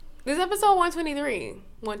This is episode 123.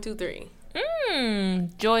 123.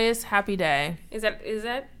 Joyous happy day. Is that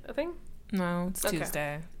a thing? No, it's Okay.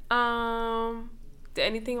 Tuesday. Did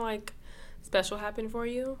anything like special happen for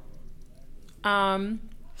you?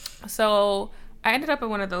 So I ended up in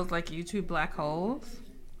one of those like YouTube black holes,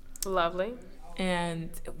 Lovely. and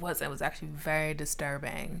it was actually very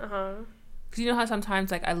disturbing. Uh-huh. Cause you know how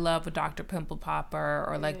sometimes like I love a Dr. Pimple Popper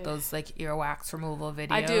or like those like earwax removal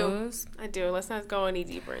videos. I do. Let's not go any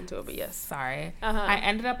deeper into it, but yes. Sorry. Uh-huh. I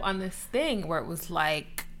ended up on this thing where it was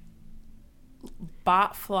like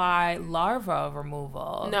botfly larva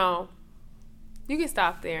removal. No. You can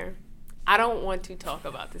stop there. I don't want to talk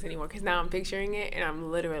about this anymore because now I'm picturing it and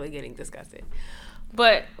I'm literally getting disgusted.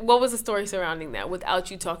 But what was the story surrounding that without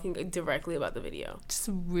you talking directly about the video? Just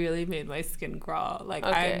really made my skin crawl. Like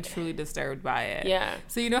Okay. I'm truly disturbed by it. Yeah.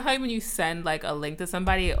 So you know how when you send like a link to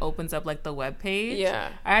somebody, it opens up like the web page. Yeah.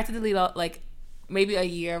 I had to delete out like maybe a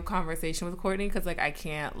year of conversation with Courtney because like I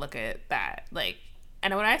can't look at that. Like,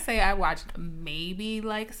 and when I say I watched maybe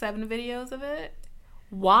like 7 videos of it.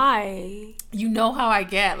 Why? You know how I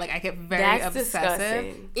get. Like I get very That's obsessive.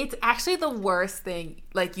 disgusting. It's actually the worst thing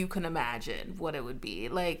like you can imagine what it would be.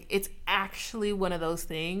 Like it's actually one of those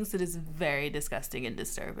things that is very disgusting and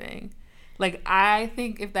disturbing. Like I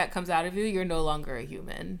think if that comes out of you, you're no longer a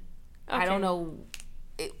human. I don't know.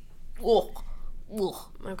 Ugh.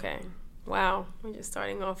 Okay. Wow. We're just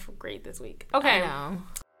starting off great this week. Okay. I know.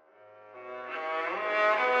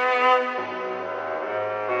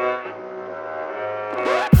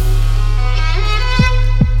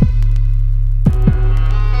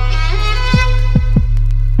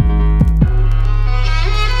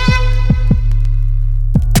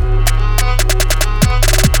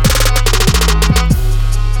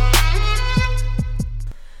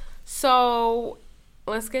 So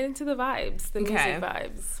let's get into the vibes, the Okay. music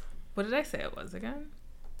vibes. What did I say it was again?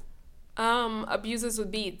 Abusers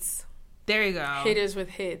with beats, There you go. hitters with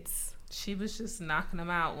hits. She was just knocking them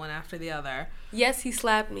out one after the other. Yes, he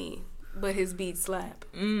slapped me, but his beats slap.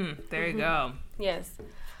 There you go. Yes.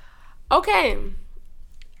 Okay.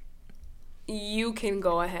 You can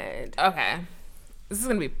go ahead. Okay. This is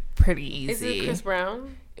going to be pretty easy. Is it Chris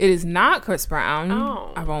Brown? It is not Chris Brown.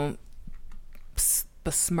 Oh. I won't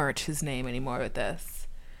besmirch his name anymore with this.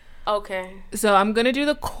 Okay. So I'm going to do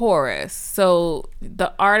the chorus. So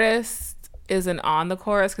the artist isn't on the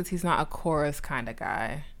chorus because he's not a chorus kind of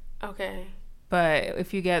guy. Okay. But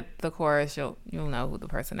if you get the chorus, you'll know who the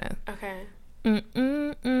person is. Okay.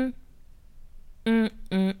 Mm-mm-mm.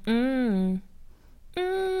 Mm-mm-mm.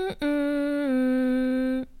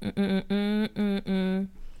 Mm-mm. Mm-mm-mm-mm.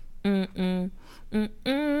 Mm-mm.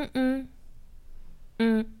 Mm-mm-mm.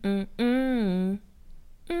 Mm-mm-mm.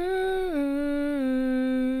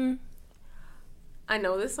 Mm. I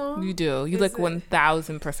know this song. You do. You Is like it-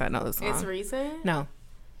 1000% know this song. It's recent? No.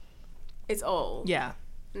 It's old. Yeah.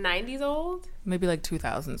 90s old? Maybe like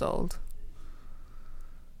 2000s old.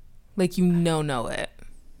 Like you know it.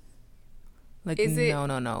 Like Is it-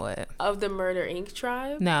 know it. Of the Murder Inc.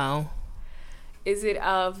 tribe? No. Is it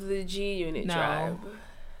of the G Unit No. tribe?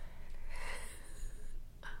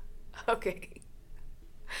 Okay.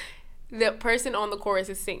 The person on the chorus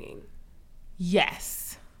is singing.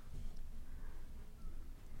 Yes.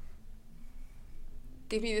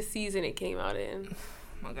 Give me the season it came out in.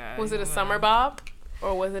 Okay. Was it a summer bop?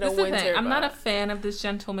 Or was it a This is the winter thing. I'm not a bop? fan of this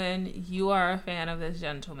gentleman. You are a fan of this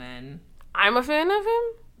gentleman. I'm a fan of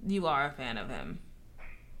him? You are a fan of him.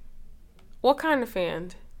 What kind of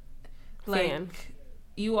fan? Like,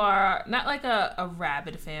 you are not like a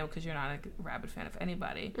rabid fan because you're not a rabid fan of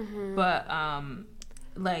anybody. Mm-hmm. But,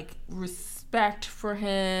 like, respect for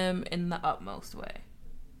him in the utmost way.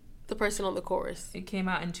 The person on the chorus. It came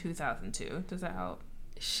out in 2002. Does that help?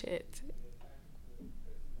 Shit.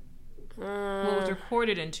 Well, it was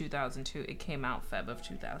recorded in 2002. It came out Feb of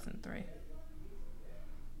 2003.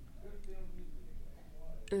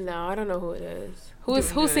 No, I don't know who it is. Do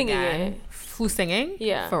Who's it singing again. it? Who's singing?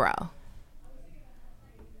 Yeah. Pharrell.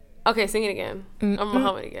 Okay, sing it again. I'm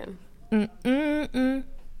Muhammad again. Mm-mm-mm.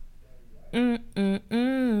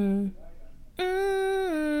 Mm-mm-mm.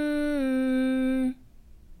 Mm.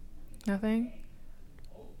 Nothing?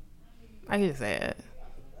 I can just say it.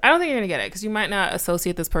 I don't think you're going to get it because you might not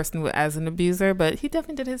associate this person with, as an abuser, but he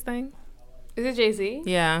definitely did his thing. Is it Jay-Z?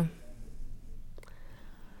 Yeah.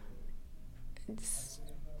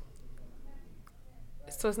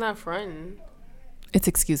 So it's not frontin'. It's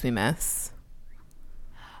Excuse Me, Miss.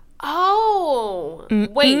 Oh,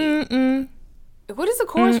 wait. Mm-mm. What is the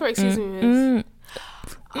chorus for Excuse Me, Miss? Mm.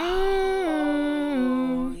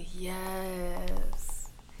 Oh, yes.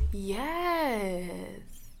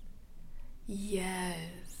 Yes.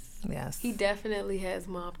 Yes. Yes. He definitely has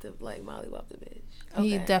Molly Wop the bitch.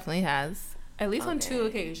 He Okay. definitely has. At least on Okay. 2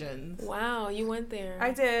 occasions. Wow, you went there.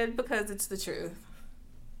 I did, because it's the truth.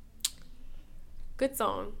 Good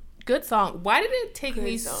song. Good song. Why did it take Good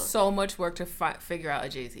me song. so much work to figure out a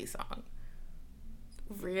Jay-Z song?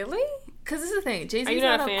 Really? Because this is the thing. Jay-Z. Are you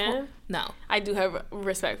not a fan? No. I do have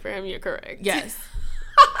respect for him. You're correct. Yes.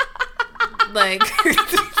 Like,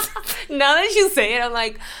 now that you say it, I'm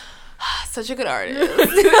like, such a good artist.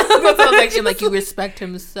 that's what I was like. I'm like, you respect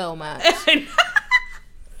him so much.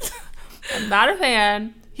 I'm not a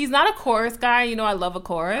fan. He's not a chorus guy. You know, I love a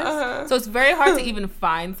chorus. Uh-huh. So it's very hard to even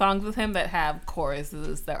find songs with him that have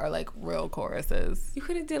choruses that are like real choruses. You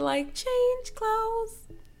could have did like change clothes.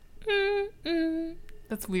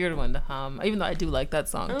 That's a weird one to hum. Even though I do like that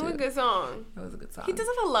song That was too. a good song. That was a good song. He does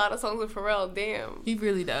have a lot of songs with Pharrell. Damn. He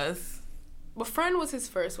really does. But Friend was his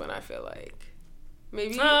first one, I feel like.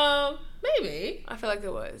 Maybe? Maybe. I feel like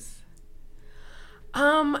it was.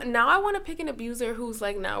 Now I want to pick an abuser who's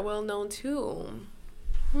like not well known too.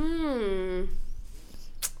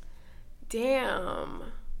 Damn.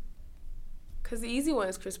 Cause the easy one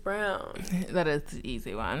is Chris Brown. That is the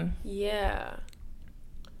easy one. Yeah.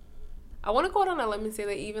 I want to go out on a limb and say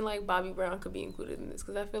that even like Bobby Brown could be included in this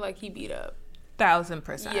because I feel like he beat up.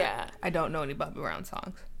 1000%. Yeah. I don't know any Bobby Brown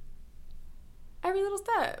songs. Every little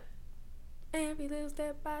step. Every little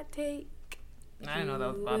step I take. I didn't know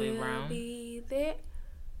that was Bobby Brown. Be there.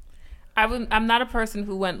 I'm not a person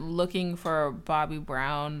who went looking for Bobby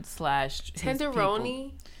Brown / his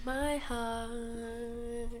Tenderoni. people. My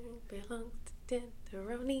heart belongs to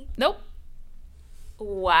Tenderoni. Nope.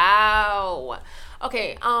 Wow.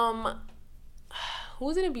 Okay,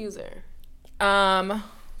 who's an abuser?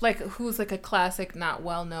 Like who's like a classic, not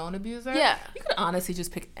well known abuser? Yeah. You could honestly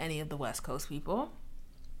just pick any of the West Coast people,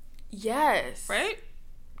 Yes. right?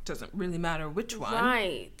 Doesn't really matter which one.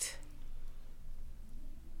 Right.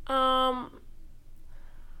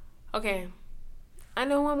 Okay. I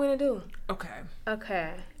know what I'm gonna do. Okay.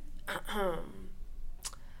 Okay.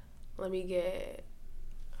 Let me get.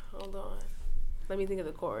 Hold on. Let me think of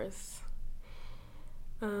the chorus.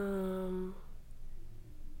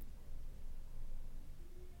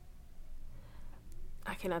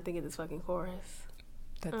 I cannot think of this fucking chorus.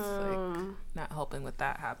 That's like not helping with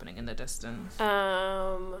that happening in the distance.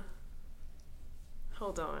 Hold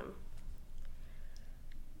on.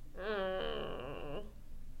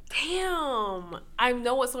 Damn. I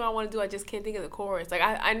know what song I want to do. I just can't think of the chorus. Like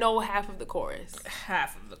I know half of the chorus.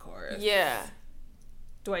 Half of the chorus. Yeah.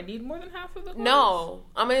 Do I need more than half of the chorus? No.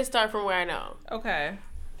 I'm gonna start from where I know. Okay.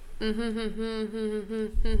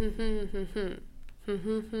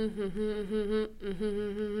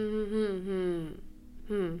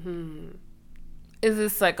 Is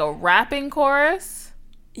this like a rapping chorus?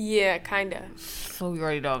 Yeah, kinda. So you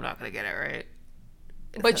already know I'm not gonna get it right.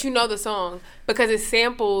 But you know the song because it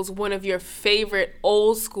samples one of your favorite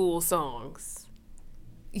old school songs.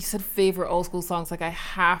 You said favorite old school songs, like I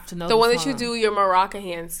have to know The one that song. you do your maraca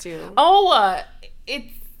hands to. Oh,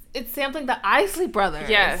 it's sampling the Isley Brothers.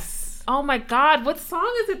 Yes. Oh my God, what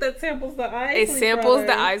song is it that samples the Isley It samples Brothers?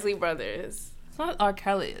 the Isley Brothers. It's not R.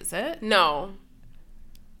 Kelly, is it? No.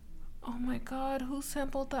 Oh my God, who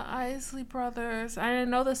sampled the Isley Brothers? I didn't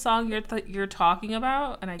know the song you're talking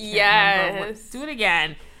about, and I can't remember. Yes. Do it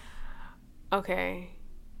again. Okay.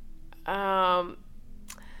 I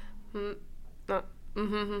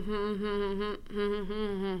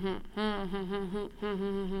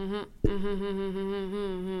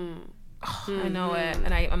know it,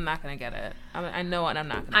 and I'm not gonna get it. I know it, and I'm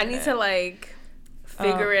not gonna. I get need it. to like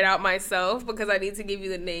figure it out myself because I need to give you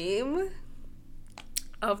the name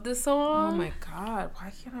of the song. Oh my God,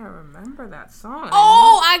 why can't I remember that song?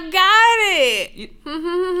 Oh, I got it.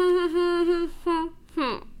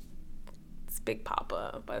 It's Big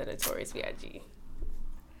Papa by the Notorious B.I.G.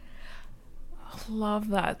 Love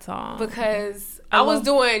that song. Because I I was love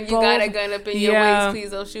doing, you both. got a gun up in your Yeah. waist,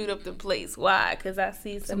 please don't shoot up the place. Why? Because I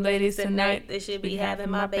see some ladies tonight that should be having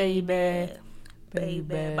my baby. Baby.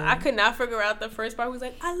 But I could not figure out the first part. He was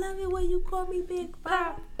like, I love it when you call me Big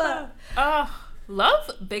Papa. Love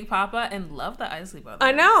Big Papa and love the Isley Brothers.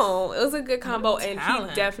 I know. It was a good combo. What And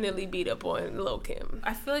talent. he definitely beat up on Lil' Kim.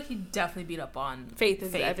 I feel like he definitely beat up on Faith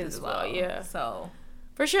Evans as well. yeah. So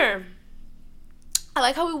For sure. I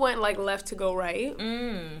like how we went like left to go right.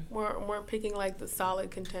 Mm. We're picking like the solid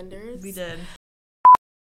contenders. We did.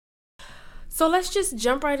 So let's just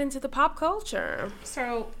jump right into the pop culture.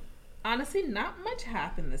 So honestly, not much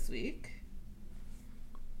happened this week.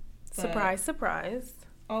 But Surprise, surprise.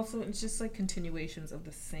 Also, it's just like continuations of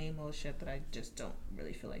the same old shit that I just don't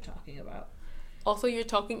really feel like talking about. Also, you're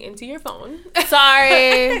talking into your phone.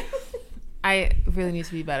 Sorry. I really need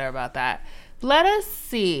to be better about that. Let us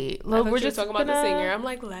see. Look, we're just talking about the singer. I'm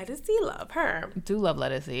like, Lettucey, love her. Do love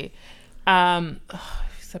Lettucey.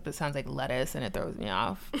 Except it sounds like lettuce and it throws me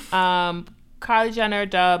off. Kylie Jenner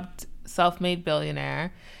dubbed self-made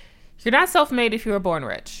billionaire. You're not self-made if you were born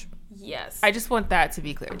rich. Yes. I just want that to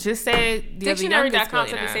be clear. Just say Dictionary.com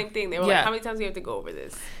said the same thing. They were like, how many times do you have to go over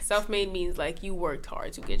this? Self-made means like you worked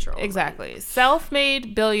hard to get your own Exactly. money.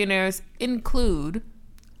 Self-made billionaires include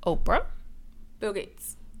Oprah, Bill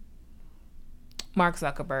Gates, Mark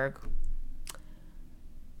Zuckerberg.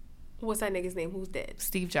 What's that nigga's name? Who's dead?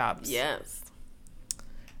 Steve Jobs. Yes.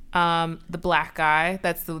 The black guy.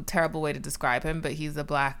 That's the terrible way to describe him, but he's a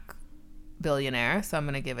black billionaire, so I'm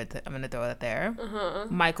gonna throw it there.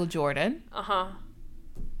 Michael Jordan.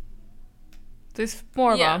 There's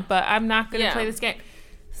more of them, but I'm not gonna play this game.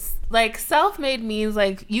 Like, self-made means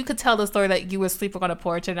like you could tell the story that you were sleeping on a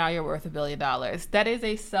porch and now you're worth $1 billion. That is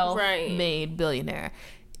a self-made billionaire.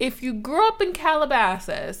 If you grew up in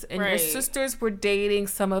Calabasas and your sisters were dating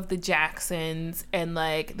some of the Jacksons and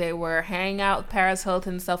like they were hanging out with Paris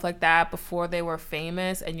Hilton and stuff like that before they were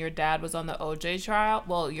famous, and your dad was on the OJ trial,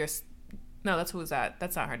 no, that's who was that?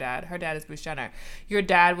 That's not her dad. Her dad is Bruce Jenner. Your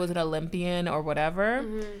dad was an Olympian or whatever.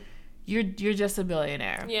 You're just a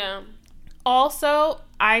billionaire. Yeah. Also,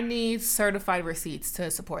 I need certified receipts to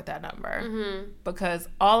support that number. Because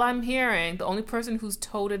all I'm hearing, the only person who's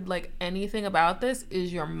toted like anything about this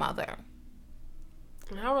is your mother.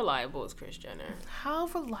 And how reliable is Kris Jenner? How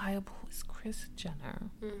reliable is Kris Jenner?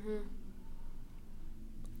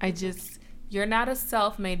 You're not a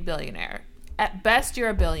self-made billionaire. At best, you're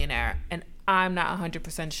a billionaire, and I'm not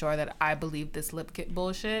 100% sure that I believe this lip kit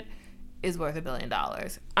bullshit is worth $1 billion.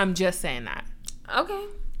 I'm just saying that. Okay,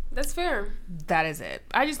 that's fair. That is it.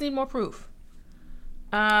 I just need more proof.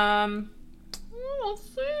 Let's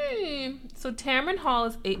see. So Tamron Hall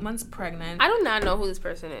is 8 months pregnant. I do not know who this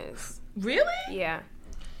person is. Really? Yeah.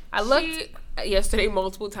 I looked yesterday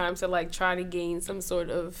multiple times to like try to gain some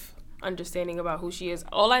sort of understanding about who she is.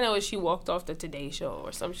 All I know is she walked off the Today Show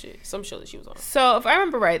or some show that she was on. So if I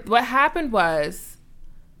remember right, what happened was,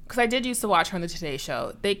 because I did used to watch her on the Today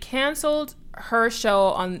Show, they canceled her show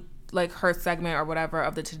on like her segment or whatever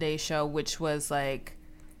of the Today Show, which was like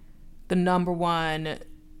the number one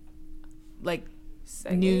like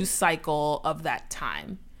news cycle of that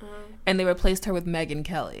time. And they replaced her with Megyn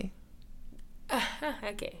Kelly.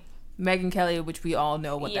 Okay. Megyn Kelly, which we all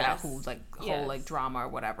know what that whole like drama or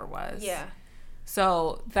whatever was. Yeah.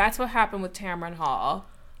 So that's what happened with Tamron Hall.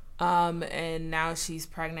 And now she's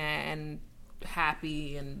pregnant and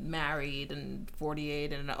happy and married and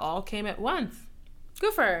 48, and it all came at once.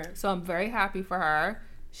 Good for her. So I'm very happy for her.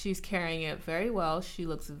 She's carrying it very well. She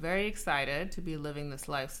looks very excited to be living this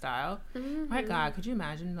lifestyle. My God, could you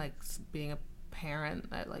imagine like being a parent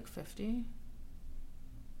at like 50?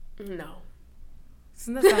 No.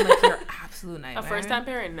 Doesn't that sound like your absolute nightmare? A first-time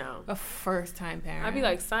parent? No. A first-time parent. I'd be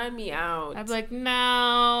like, sign me out. I'd be like,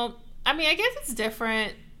 no. I mean, I guess it's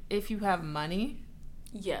different if you have money.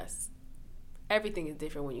 Yes. Everything is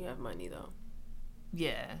different when you have money, though.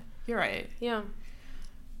 Yeah, you're right. Yeah.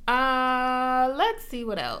 Let's see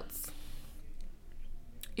what else.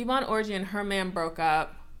 Yvonne Orji and her man broke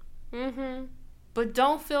up. But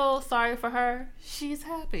don't feel sorry for her. She's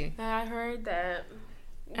happy. I heard that.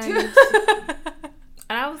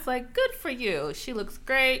 And I was like, good for you. She looks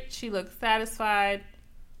great. She looks satisfied.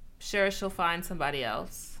 Sure, she'll find somebody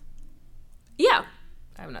else. Yeah.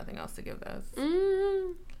 I have nothing else to give this.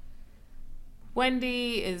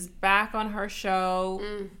 Wendy is back on her show,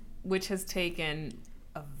 which has taken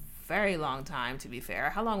a very long time, to be fair.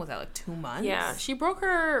 How long was that? Like 2 months? Yeah. She broke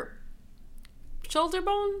her shoulder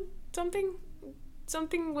bone? Something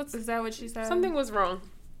was... Is that what she said? Something was wrong.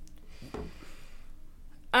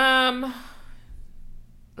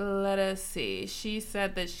 Let us see. She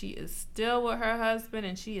said that she is still with her husband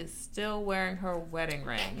and she is still wearing her wedding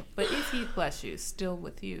ring. But is he, bless you, still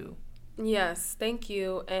with you? Yes, thank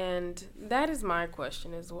you. And that is my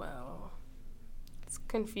question as well. It's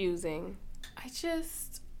confusing. I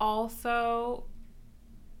just also...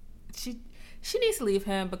 She needs to leave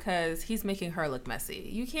him because he's making her look messy.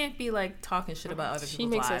 You can't be like talking shit about other people's lives. She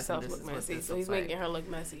makes herself look messy, so he's making her look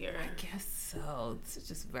messier. I guess so. It's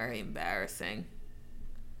just very embarrassing.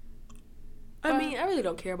 I mean, I really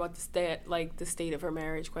don't care about the state of her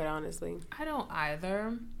marriage, quite honestly. I don't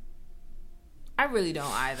either. I really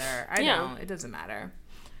don't either. I don't. It doesn't matter.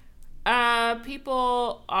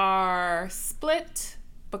 People are split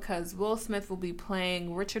because Will Smith will be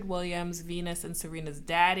playing Richard Williams, Venus and Serena's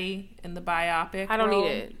daddy in the biopic. I don't need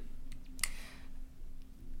it.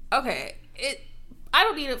 Okay. I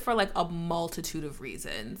don't need it for like a multitude of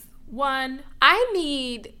reasons. One, I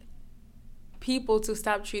need people to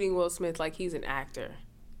stop treating Will Smith like he's an actor.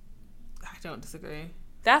 I don't disagree.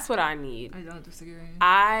 That's what I need. I don't disagree.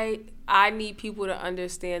 I need people to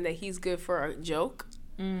understand that he's good for a joke.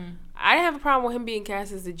 I didn't have a problem with him being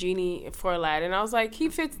cast as the genie for Aladdin. I was like, he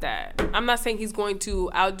fits that. I'm not saying he's going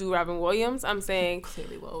to outdo Robin Williams. I'm saying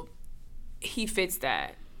Clearly won't. He fits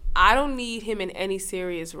that. I don't need him in any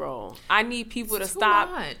serious role. I need people to stop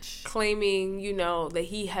claiming, you know, that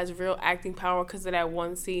he has real acting power because of that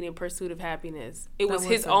one scene in Pursuit of Happiness. It was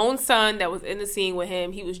his own son that was in the scene with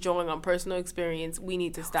him. He was drawing on personal experience. We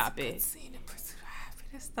need to stop it. Scene in Pursuit of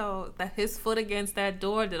Happiness, though, that his foot against that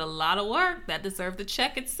door did a lot of work. That deserved the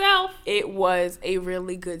check itself. It was a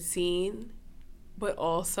really good scene, but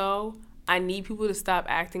also I need people to stop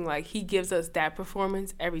acting like he gives us that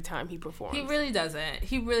performance every time he performs. He really doesn't.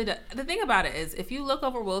 He really does. The thing about it is, if you look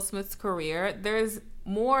over Will Smith's career, there's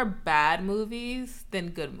more bad movies than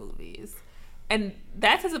good movies. And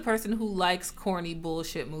that's as a person who likes corny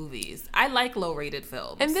bullshit movies. I like low-rated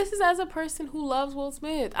films. And this is as a person who loves Will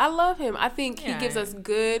Smith. I love him. I think he gives us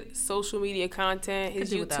good social media content.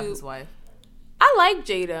 His Could do YouTube. without his wife. I like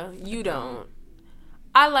Jada. You don't.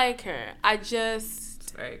 I like her.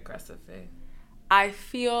 It's very aggressive. I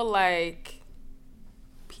feel like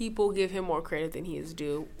people give him more credit than he is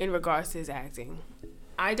due in regards to his acting.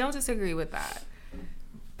 I don't disagree with that.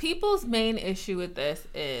 People's main issue with this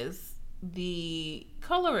is the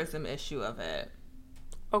colorism issue of it.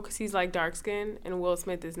 Oh, because he's like dark skinned and Will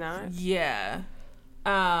Smith is not? Yeah.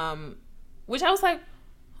 Which I was like,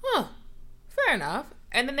 fair enough.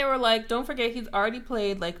 And then they were like, don't forget, he's already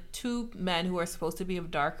played like two men who are supposed to be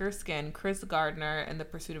of darker skin, Chris Gardner in The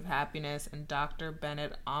Pursuit of Happiness and Dr.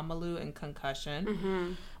 Bennett Omalu in Concussion.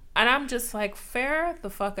 Mm-hmm. And I'm just like, fair the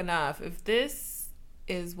fuck enough. If this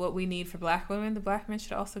is what we need for black women, the black men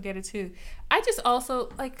should also get it too. I just also,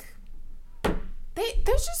 like,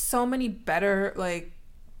 there's just so many better, like,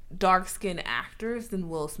 dark-skinned actors than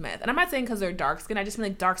Will Smith. And I'm not saying because they're dark-skinned. I just mean,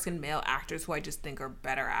 like, dark-skinned male actors who I just think are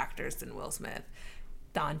better actors than Will Smith.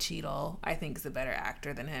 Don Cheadle, I think, is a better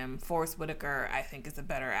actor than him. Forrest Whitaker, I think, is a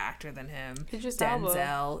better actor than him.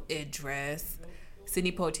 Denzel, Idris,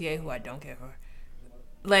 Sidney Poitier, who I don't care for.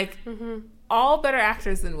 Like, all better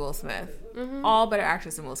actors than Will Smith. All better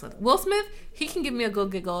actors than Will Smith. Will Smith, he can give me a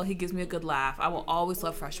good giggle. He gives me a good laugh. I will always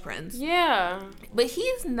love Fresh Prince. Yeah. But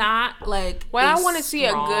he's not, like, when I want to see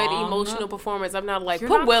a good emotional performance, I'm not like,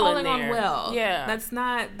 put Will in there. On Will. Yeah. That's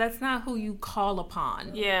not who you call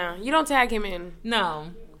upon. Yeah. You don't tag him in.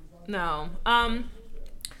 No.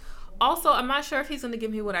 Also, I'm not sure if he's going to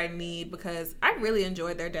give me what I need because I really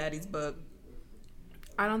enjoyed their daddy's book.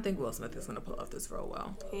 I don't think Will Smith is going to pull off this role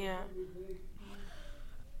well. Yeah.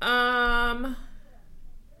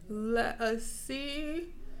 Let us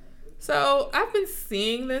see. So, I've been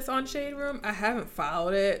seeing this on Shade Room. I haven't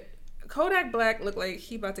followed it. Kodak Black looked like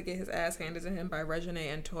he about to get his ass handed to him by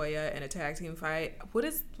Reginae and Toya in a tag team fight. What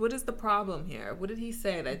is the problem here? What did he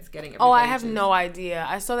say that's getting everybody? Oh, I have no idea.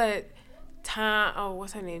 I saw that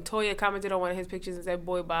what's her name? Toya commented on one of his pictures and said,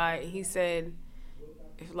 boy, bye. And he said,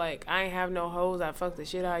 if, like, I ain't have no hoes, I fuck the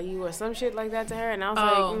shit out of you or some shit like that to her. And I was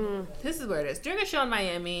like, This is where it is. During a show in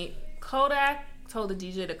Miami, Kodak told the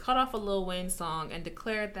DJ to cut off a Lil Wayne song and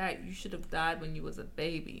declared that you should have died when you was a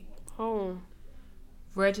baby. Oh.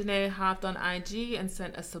 Reginae hopped on IG and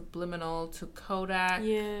sent a subliminal to Kodak.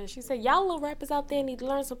 Yeah, she said, y'all little rappers out there need to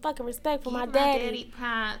learn some fucking respect for my daddy.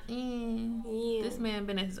 Yeah. This man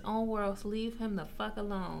been in his own world, so leave him the fuck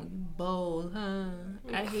alone. You bold, huh?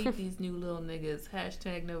 I hate these new little niggas.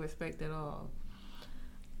 # no respect at all.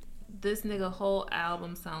 This nigga whole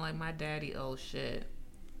album sound like my daddy old shit.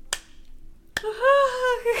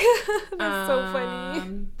 That's so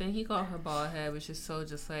funny. Then he called her bald head, which is so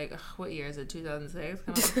just like, what year is it? 2006?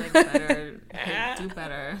 Come on, like better. Do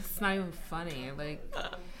better. It's not even funny. Like,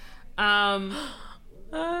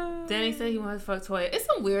 then he said he wanted to fuck Toya. It's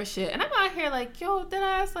some weird shit, and I'm out here like, yo, that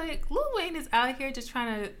ass, like, Lil Wayne is out here just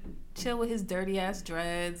trying to chill with his dirty ass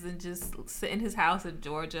dreads and just sit in his house in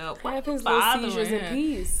Georgia. Why have his little seizures in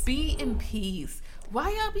peace? Be in peace.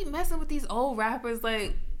 Why y'all be messing with these old rappers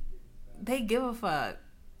like? They give a fuck.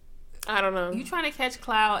 I don't know. You trying to catch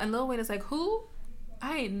clout, and Lil Wayne is like, who?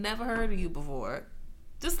 I ain't never heard of you before.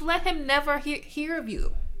 Just let him never hear of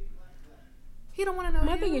you. He don't want to know.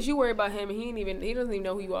 My thing is, you worry about him, and he doesn't even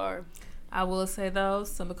know who you are. I will say though,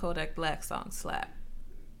 some of Kodak Black songs slap.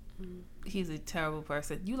 He's a terrible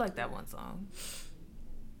person. You like that one song?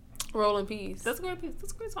 Roll in Peace. That's a great piece.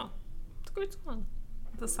 That's a great song. It's a great song.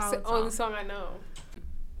 It's a solid song. Only song I know.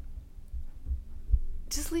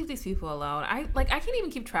 just leave these people alone. I can't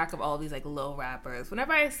even keep track of all these like little rappers.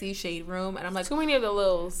 Whenever I see Shade Room and I'm like, too many of the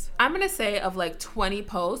Lils. I'm gonna say of like 20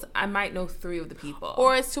 posts, I might know 3 of the people.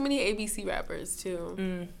 Or it's too many ABC rappers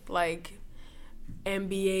too. Like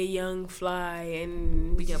NBA Young Fly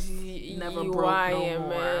and Never Broke No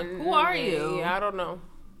More. Who are you? I don't know.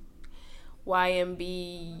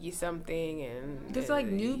 YMB something, and there's like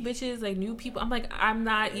new bitches, like new people. I'm like, I'm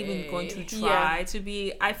not even going to try to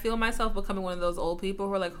be. I feel myself becoming one of those old people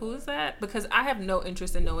who are like, who is that? Because I have no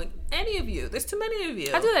interest in knowing any of you. There's too many of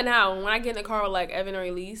you. I do that now. When I get in the car with like Evan or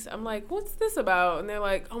Elise, I'm like, what's this about? And they're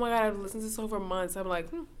like, oh my god, I've listened to this over months. I'm like,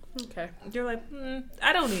 okay. You're like,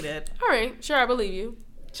 I don't need it. All right, sure, I believe you.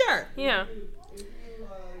 Sure. Yeah.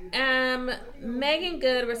 Megan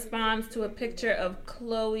Good responds to a picture of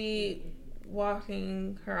Chloe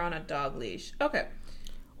walking her on a dog leash. Okay.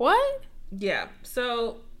 What? Yeah.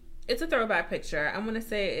 So it's a throwback picture. I'm gonna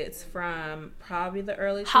say it's from probably the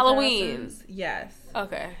early Halloween. 2000s. Yes.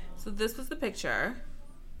 Okay. So this was the picture.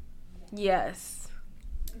 Yes.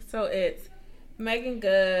 So it's Megan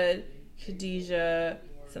Good, Khadijah,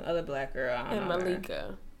 some other black girl, and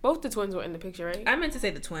Malika. Both the twins were in the picture, right? I meant to say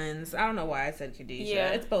the twins. I don't know why I said Khadijah. Yeah.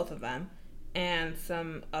 It's both of them. And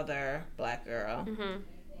some other black girl. Mm-hmm.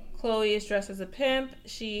 Chloe is dressed as a pimp.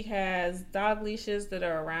 She has dog leashes that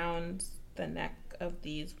are around the neck of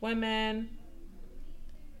these women.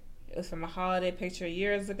 It was from a holiday picture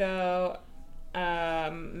years ago.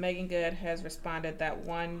 Megan Good has responded that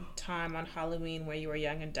one time on Halloween where you were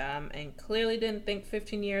young and dumb and clearly didn't think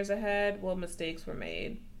 15 years ahead. Well, mistakes were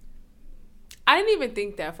made. I didn't even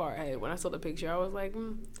think that far ahead when I saw the picture. I was like,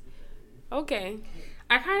 okay.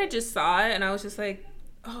 I kind of just saw it and I was just like,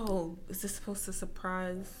 oh, is this supposed to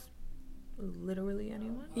surprise literally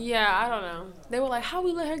anyone? Yeah, I don't know. They were like, how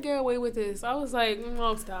we let her get away with this? I was like,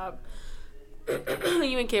 oh, stop.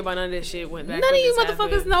 You ain't care about none of this shit. Went back. None of you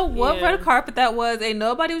motherfuckers know what red carpet that was. Ain't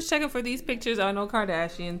nobody was checking for these pictures on no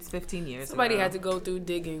Kardashians 15 years Somebody ago. had to go through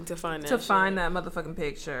digging to find that that motherfucking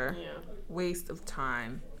picture. Yeah. Waste of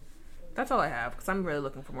time. That's all I have because I'm really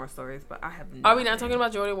looking for more stories, but I have nothing. Are we not talking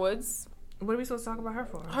about Jordyn Woods? What are we supposed to talk about her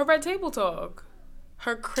for? Her Red Table Talk.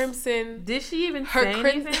 Her crimson. Did she even say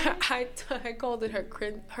anything? I called it her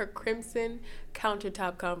crimson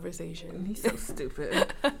countertop conversation. He's so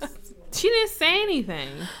stupid. She didn't say anything.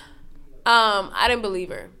 I didn't believe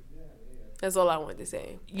her. That's all I wanted to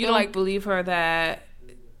say. You don't believe her that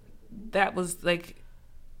was like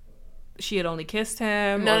she had only kissed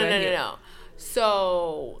him? No.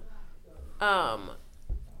 So,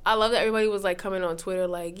 I love that everybody was like coming on Twitter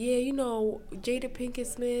like, yeah, you know, Jada Pinkett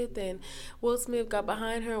Smith and Will Smith got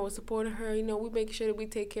behind her and was supporting her. You know, we make sure that we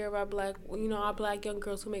take care of our black young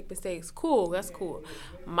girls who make mistakes. Cool, that's cool.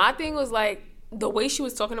 My thing was like the way she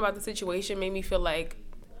was talking about the situation made me feel like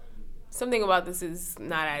something about this is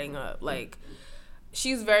not adding up. Like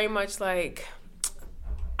she's very much like,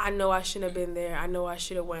 I know I shouldn't have been there. I know I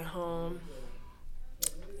should have went home.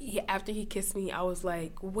 After he kissed me, I was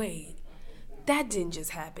like, wait. That didn't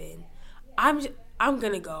just happen. I'm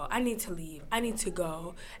gonna go. I need to leave. I need to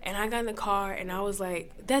go. And I got in the car and I was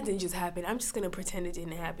like, that didn't just happen. I'm just gonna pretend it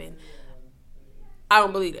didn't happen. I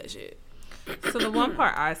don't believe that shit. So the one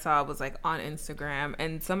part I saw was like on Instagram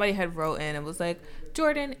and somebody had wrote in and was like,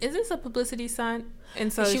 Jordyn, is this a publicity stunt?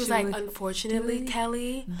 And so she was like, unfortunately,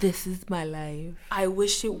 Kelly, this is my life. I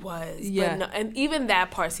wish it was. Yeah. But no, and even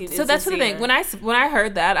that part seemed so that's the thing. When I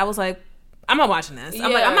heard that, I was like, I'm not watching this.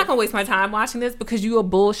 I'm like, I'm not gonna waste my time watching this because you a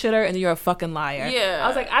bullshitter and you're a fucking liar. Yeah. I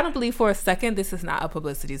was like, I don't believe for a second this is not a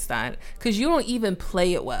publicity stunt because you don't even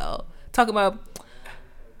play it well. Talk about,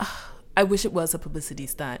 I wish it was a publicity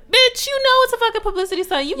stunt. Bitch, you know it's a fucking publicity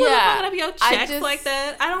stunt. You wouldn't fucking up your checks like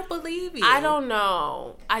that. I don't believe you. I don't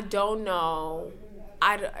know.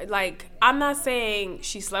 I'm not saying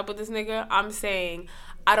she slept with this nigga. I'm saying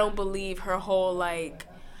I don't believe her whole like,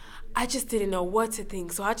 I just didn't know what to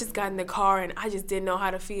think, so I just got in the car and I just didn't know how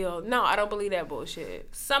to feel. No, I don't believe that bullshit.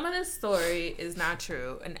 Some of this story is not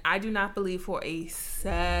true, and I do not believe for a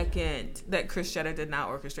second that Kris Jenner did not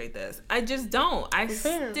orchestrate this. I just don't. I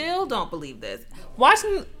still don't believe this.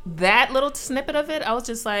 Watching that little snippet of it, I was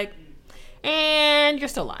just like, and you're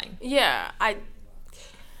still lying. Yeah,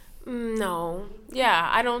 no. Yeah,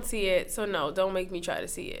 I don't see it, so no, don't make me try to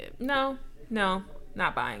see it. No,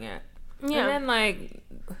 not buying it. Yeah. And then, like,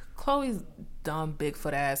 Chloe's dumb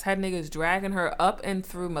Bigfoot ass had niggas dragging her up and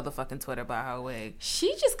through motherfucking Twitter by her wig.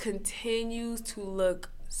 She just continues to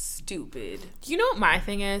look stupid. You know what my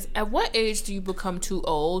thing is? At what age do you become too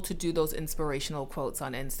old to do those inspirational quotes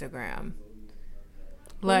on Instagram?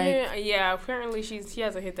 Like, yeah, apparently she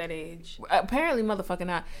hasn't hit that age. Apparently, motherfucking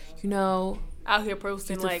not. You know, out here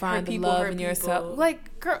posting to like find hurt the people, love hurt in people. yourself.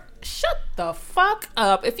 Like, girl, shut the fuck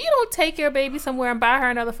up. If you don't take your baby somewhere and buy her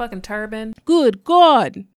another fucking turban, good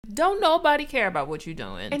God. Don't nobody care about what you're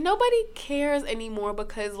doing. And nobody cares anymore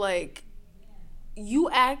because, like, you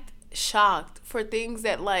act shocked for things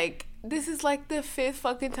that, like, this is like the 5th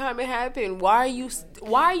fucking time it happened. Why are you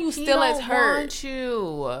still as hurt? Want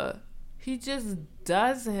you. He just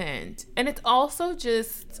doesn't. And it's also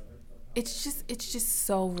just it's just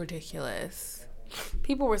so ridiculous.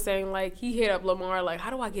 People were saying like he hit up Lamar like, how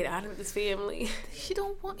do I get out of this family? He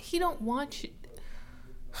don't want you.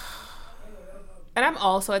 And I'm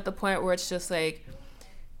also at the point where it's just like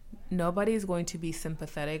nobody's going to be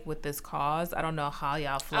sympathetic with this cause. I don't know how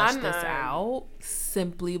y'all flesh this out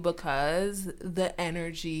simply because the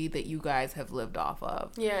energy that you guys have lived off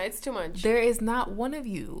of. Yeah, it's too much. There is not one of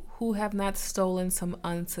you who have not stolen some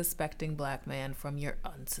unsuspecting black man from your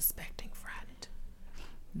unsuspecting friend.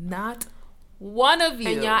 Not one of you.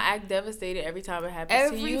 And y'all act devastated every time it happens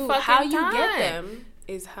every to you. Fucking how you time. get them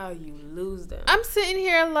is how you lose them. I'm sitting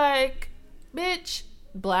here like, bitch,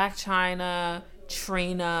 Blac Chyna,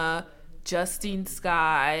 Trina, Justine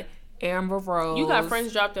Skye, Amber Rose. You got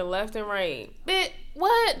friends dropped in left and right. Bitch,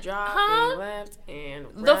 what? Dropped huh? in left and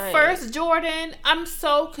right. The first Jordan, I'm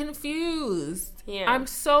so confused. Yeah. I'm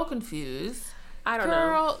so confused. I don't know.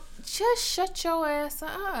 Girl, just shut your ass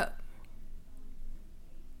up.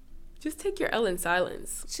 Just take your L in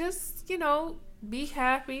silence. Just, be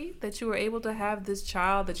happy that you were able to have this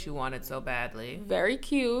child that you wanted so badly. Very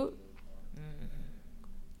cute.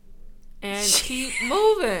 And keep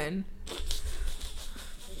moving.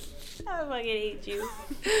 I fucking hate you.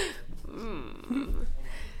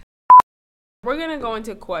 We're gonna go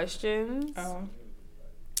into questions. Oh.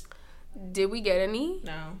 Did we get any?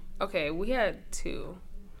 No. Okay, we had 2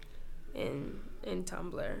 in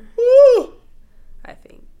Tumblr. Woo! I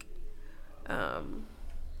think.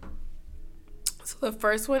 So the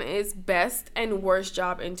first one is best and worst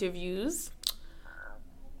job interviews.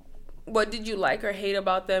 What did you like or hate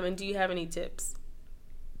about them, and do you have any tips?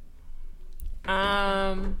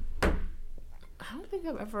 I don't think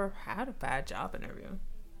I've ever had a bad job interview.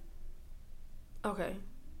 Okay.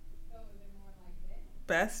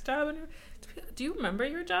 Best job interview? Do you remember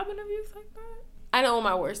your job interviews like that? I know what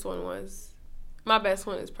my worst one was. My best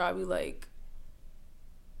one is probably like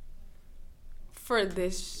for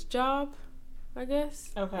this job, I guess.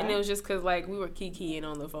 Okay. And it was just because like we were kikiing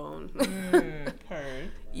on the phone.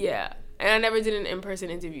 Heard. Yeah. And I never did an in-person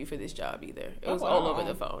interview for this job either. It was all over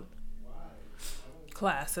the phone.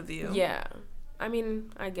 Class of you. Yeah. I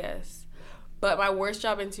mean, I guess. But my worst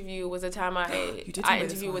job interview was the time I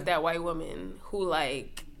interviewed with that white woman who,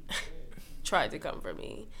 like, tried to come for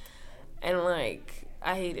me. And, like,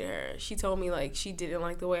 I hated her. She told me, like, she didn't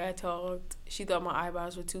like the way I talked. She thought my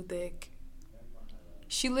eyebrows were too thick.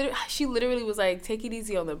 She literally was like, take it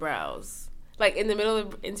easy on the brows. Like, in the middle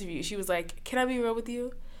of the interview, she was like, can I be real with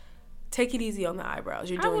you? Take it easy on the eyebrows.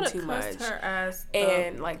 You're doing too much. Her ass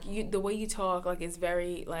and like the way you talk, like it's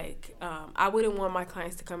very like I wouldn't want my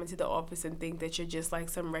clients to come into the office and think that you're just like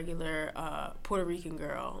some regular Puerto Rican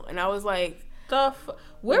girl. And I was like,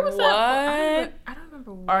 where was that? I don't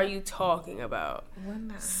remember. What are you talking about?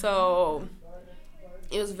 So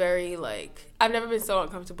it was very like I've never been so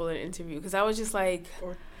uncomfortable in an interview because I was just like.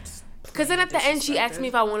 Because then at the end, she asked me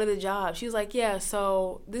if I wanted the job. She was like, yeah,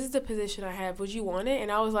 so this is the position I have. Would you want it?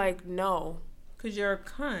 And I was like, no. Because you're a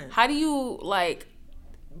cunt. How do you, like,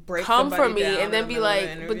 come for me and then be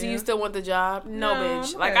like, but do you still want the job? No,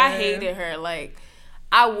 bitch. Like, I hated her. Like,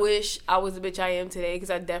 I wish I was the bitch I am today because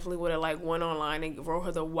I definitely would have, like, went online and wrote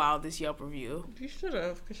her the wildest Yelp review. You should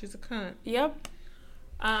have because she's a cunt. Yep.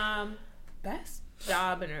 Best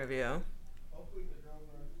job interview.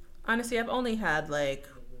 Honestly, I've only had, like,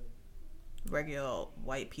 regular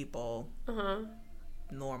white people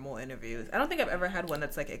normal interviews. I don't think I've ever had one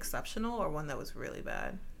that's like exceptional or one that was really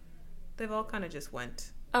bad. They've all kind of just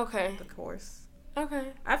went the course. Okay.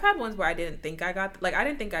 I've had ones where I didn't think I got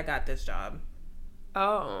this job.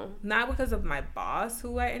 Oh. Not because of my boss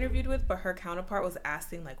who I interviewed with, but her counterpart was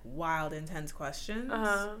asking like wild, intense questions.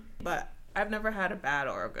 But I've never had a bad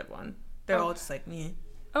or a good one. They're all just like me.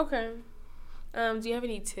 Okay. Do you have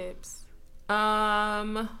any tips?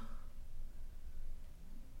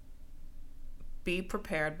 Be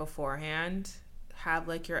prepared beforehand. Have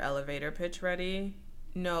like your elevator pitch ready.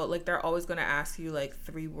 No, like they're always going to ask you like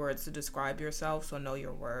 3 words to describe yourself, so know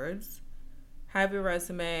your words. Have your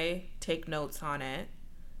resume, take notes on it.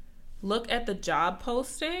 Look at the job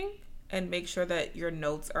posting and make sure that your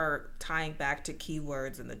notes are tying back to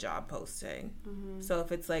keywords in the job posting. So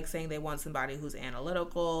if it's like saying they want somebody who's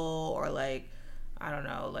analytical or like, I don't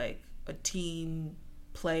know, like a team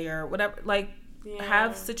player, whatever. Like,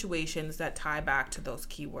 have situations that tie back to those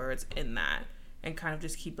keywords in that, and kind of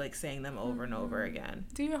just keep like saying them over and over again.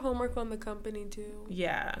 Do your homework on the company too.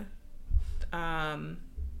 Yeah. I'm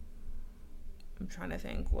trying to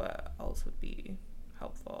think what else would be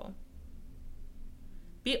helpful.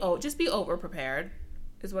 Just be over prepared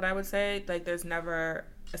is what I would say. Like, there's never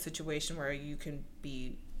a situation where you can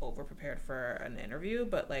be over prepared for an interview,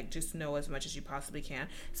 but like, just know as much as you possibly can,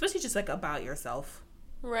 especially just like about yourself.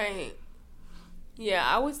 Right. Yeah,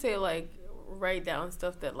 I would say like write down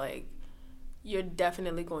stuff that like you're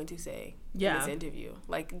definitely going to say in this interview.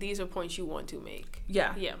 Like, these are points you want to make.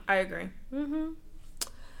 Yeah, I agree.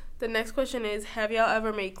 The next question is, have y'all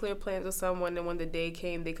ever made clear plans with someone and when the day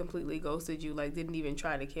came they completely ghosted you, like didn't even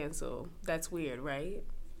try to cancel? That's weird, right?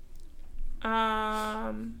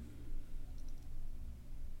 Has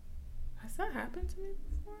that happened to me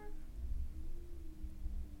before?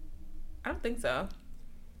 I don't think so.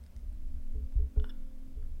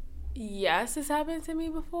 Yes, it's happened to me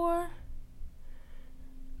before.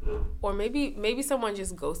 Or maybe someone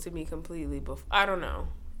just ghosted me completely before. I don't know.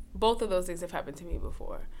 Both of those things have happened to me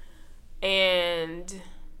before. And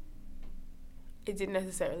it didn't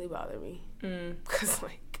necessarily bother me. Because,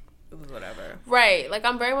 like, it was whatever. Right. Like,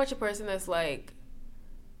 I'm very much a person that's like,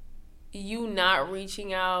 you not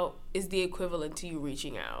reaching out is the equivalent to you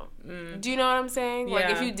reaching out. Do you know what I'm saying? Yeah. Like,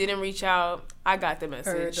 if you didn't reach out, I got the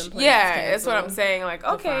message. Yeah, that's what I'm saying. Like,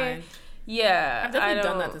 okay. Fine. Yeah. I've definitely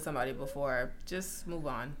done that to somebody before. Just move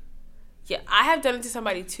on. Yeah, I have done it to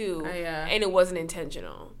somebody too. And it wasn't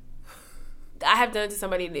intentional. I have done it to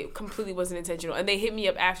somebody that completely wasn't intentional. And they hit me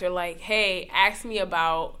up after like, hey, ask me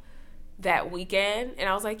about that weekend. And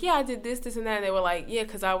I was like, yeah, I did this, and that. And they were like, yeah,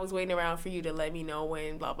 because I was waiting around for you to let me know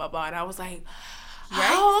when, blah, blah, blah. And I was like,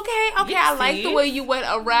 oh, okay. I like the way you went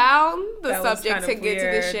around the subject to get to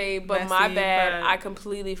the shade. But messy, my bad, I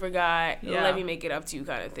completely forgot. Yeah. Let me make it up to you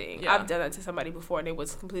kind of thing. Yeah. I've done that to somebody before and it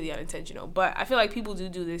was completely unintentional. But I feel like people do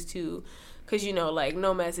this too. Because, you know, like,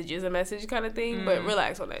 no message is a message kind of thing. But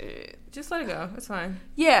relax on that shit. Just let it go. It's fine.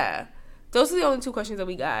 Yeah. Those are the only 2 questions that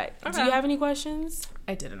we got. Okay. Do you have any questions?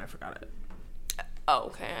 I didn't. I forgot it. Oh,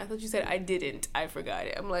 okay. I thought you said I didn't. I forgot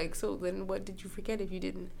it. I'm like, so then what did you forget if you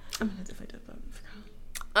didn't? I mean, if I did, but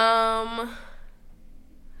I forgot.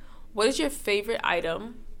 What is your favorite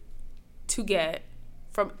item to get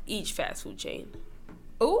from each fast food chain?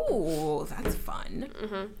 Ooh, that's fun.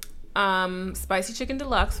 Spicy chicken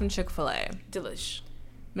deluxe from Chick-fil-A. Delish.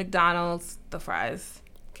 McDonald's, the fries.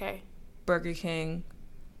 Okay. Burger King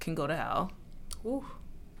can go to hell. Ooh.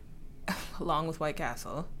 Along with White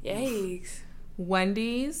Castle. Yikes.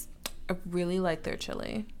 Wendy's, I really like their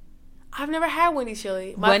chili. I've never had Wendy's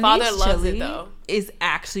chili. My father loves it though. Is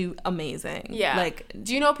actually amazing. Yeah. Like,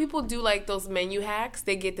 do you know people do like those menu hacks?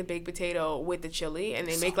 They get the baked potato with the chili and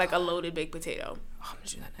they make like a loaded baked potato. Oh, I'm gonna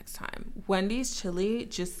do that next time. Wendy's chili,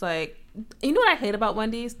 just like, you know what I hate about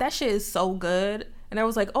Wendy's? That shit is so good. And I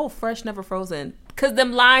was like, oh, fresh, never frozen. Because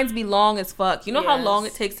them lines be long as fuck. You know how long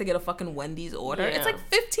it takes to get a fucking Wendy's order? Yeah. It's like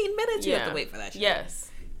 15 minutes you have to wait for that shit. Yes.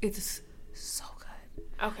 It's so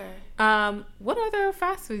good. Okay. What other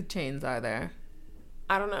fast food chains are there?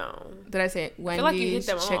 I don't know. Did I say it? Wendy's,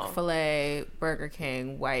 Chick-fil-A, Burger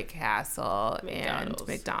King, White Castle, and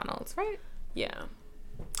McDonald's, right? Yeah.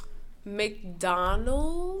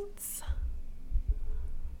 McDonald's?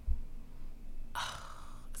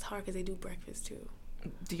 It's hard because they do breakfast too.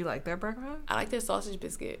 Do you like their breakfast? I like their sausage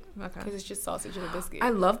biscuit. Okay. Because it's just sausage and a biscuit. I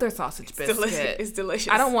love their sausage biscuit. It's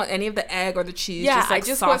delicious. I don't want any of the egg or the cheese. Yeah, just like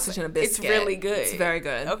sausage and a biscuit. It's really good. It's very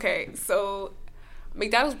good. Okay, so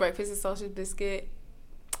McDonald's breakfast is sausage biscuit.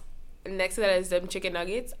 Next to that is them chicken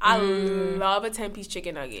nuggets. I love a 10-piece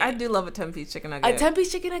chicken nugget. I do love a 10-piece chicken nugget. A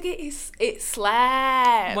 10-piece chicken nugget it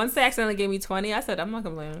slaps. Once they accidentally gave me 20, I said I'm not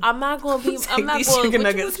complaining. I'm not gonna be. I'm not going. Chicken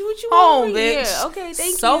nuggets what you home, bitch. Yeah, okay,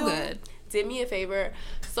 thank you. So good. Did me a favor.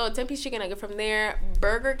 So 10-piece chicken nugget from there.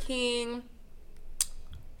 Burger King.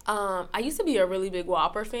 I used to be a really big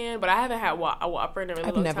Whopper fan, but I haven't had a Whopper in a really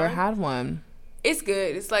long time. I've never had one. It's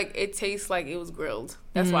good. It's like it tastes like it was grilled.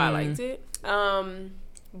 That's why I liked it.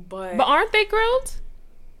 But aren't they grilled?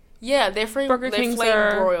 Yeah, they're flame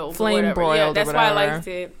broiled. Flame broiled. Yeah, that's why I liked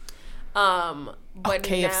it. But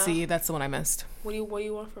KFC, now, that's the one I missed. What do you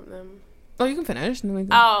want from them? Oh, you can finish.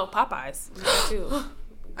 Oh, Popeyes. Too.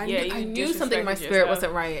 I knew something in my spirit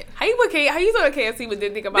wasn't right. How you thought of KFC but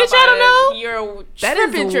didn't think about Bitch, I don't know. You're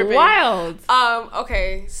tripping. Wild.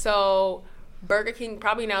 Okay, so Burger King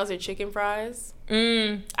probably now is their chicken fries.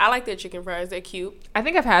 I like their chicken fries. They're cute. I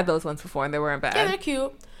think I've had those ones before and they weren't bad. Yeah, they're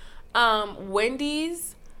cute.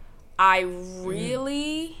 Wendy's, I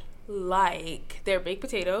really like their baked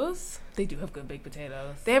potatoes. They do have good baked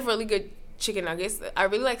potatoes. They have really good chicken nuggets. I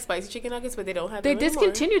really like spicy chicken nuggets, but they don't have them They anymore.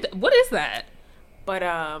 discontinued. What is that? But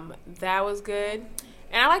that was good.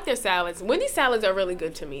 And I like their salads. Wendy's salads are really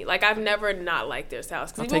good to me. Like, I've never not liked their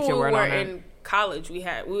salads. Because even when we were in college, we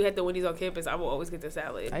had the Wendy's on campus. I will always get the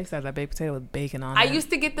salad. I used to have that baked potato with bacon on it. I used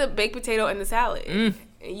to get the baked potato and the salad. And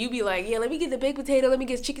you be like, yeah, let me get the baked potato. Let me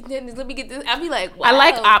get chicken tenders. Let me get this. I'd be like, wow. I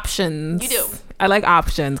like options. You do. I like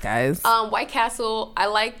options, guys. White Castle, I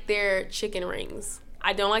like their chicken rings.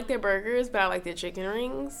 I don't like their burgers, but I like their chicken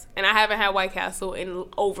rings. And I haven't had White Castle in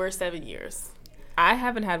over 7 years. I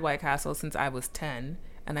haven't had White Castle since I was 10.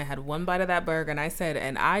 And I had one bite of that burger, and I said,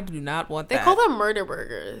 and I do not want that. They call them murder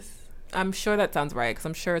burgers. I'm sure that sounds right, because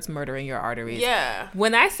I'm sure it's murdering your arteries. Yeah.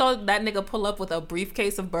 When I saw that nigga pull up with a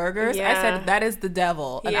briefcase of burgers, I said, that is the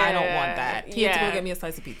devil, and I don't want that. He had to go get me a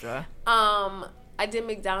slice of pizza. I did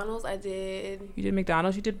McDonald's. You did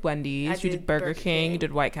McDonald's, you did Wendy's, you did Burger King, you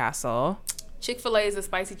did White Castle. Chick-fil-A is the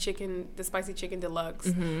spicy chicken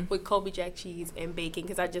deluxe with Colby Jack cheese and bacon,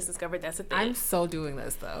 because I just discovered that's a thing. I'm so doing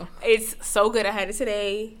this, though. It's so good. I had it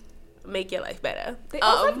today. Make your life better. They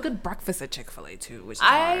also have good breakfast at Chick-fil-A, too, which is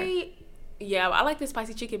hard. Yeah, I like the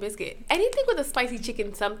spicy chicken biscuit. Anything with a spicy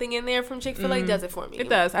chicken something in there from Chick-fil-A does it for me. It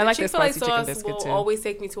does. I like the spicy chicken biscuit, too. too. Always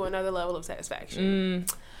take me to another level of satisfaction.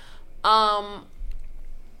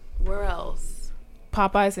 Where else?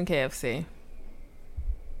 Popeyes and KFC.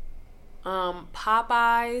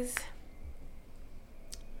 Popeyes.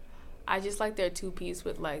 I just like their 2-piece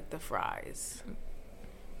with like the fries.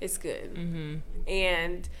 It's good.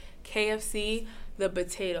 And KFC, the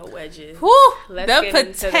potato wedges. Whew, the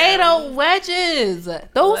potato wedges.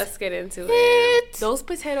 Let's get into it. Those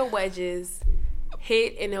potato wedges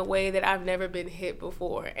hit in a way that I've never been hit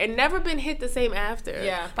before, and never been hit the same after.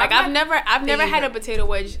 Yeah, like I've never had a potato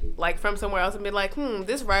wedge like from somewhere else and been like,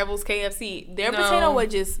 this rivals KFC. Their potato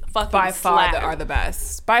wedges fucking by far slap. are the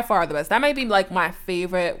best. By far the best. That might be like my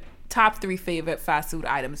favorite, top 3 favorite fast food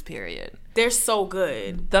items. Period. They're so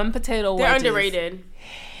good. Them potato wedges. They're underrated.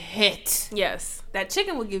 Hit. Yes. That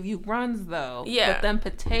chicken will give you runs though. Yeah. But them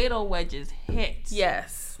potato wedges hit.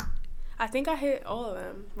 Yes. I think I hit all of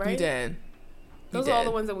them. Right. You did. Those are all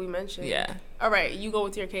the ones that we mentioned. Yeah. All right, you go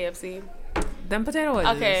with your KFC. Them potato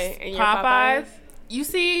wedges. Okay, and your Popeyes? You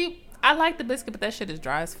see, I like the biscuit, but that shit is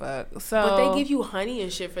dry as fuck. So, but they give you honey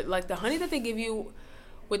and shit for like the honey that they give you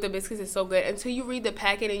with the biscuits is so good until you read the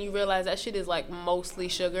packet and you realize that shit is like mostly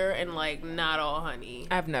sugar and like not all honey.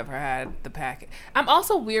 I've never had the packet. I'm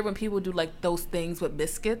also weird when people do like those things with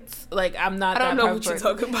biscuits. Like I'm not. I don't know what you're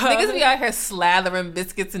talking about. Niggas be out here slathering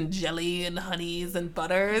biscuits and jelly and honeys and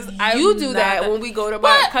butters. You do that when we go to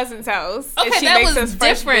my cousin's house. Okay, and she that makes was us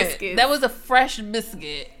fresh different. Biscuits. That was a fresh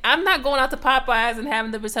biscuit. I'm not going out to Popeyes and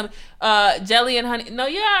having them tell me jelly and honey. No,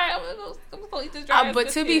 yeah, I'm gonna eat this dry but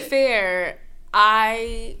biscuit. to be fair,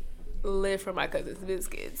 I live for my cousin's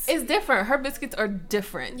biscuits. It's different. Her biscuits are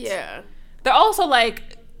different. Yeah. They're also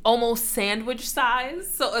like almost sandwich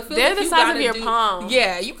size. So it feels they're like the size of your palm.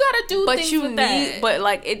 Yeah, you gotta do things with that. But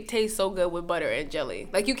like it tastes so good with butter and jelly.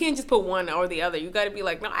 Like you can't just put one or the other. You gotta be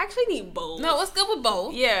like, no, I actually need both. No, it's good with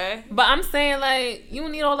both. Yeah. But I'm saying like you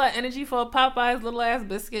don't need all that energy for a Popeyes little ass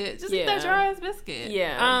biscuit. Just eat that dry ass biscuit.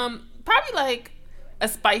 Yeah. Probably like a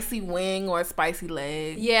spicy wing or a spicy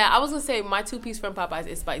leg. Yeah, I was gonna say my 2-piece from Popeyes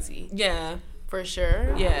is spicy. Yeah. For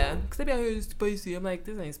sure. Yeah. Because they be out here, it's spicy. I'm like,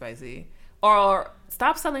 this ain't spicy. Or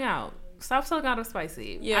stop selling out. Stop selling out of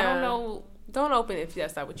spicy. Yeah. I don't know. Don't open it if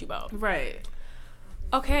that's not what you bought. Right.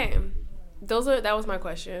 Okay. That was my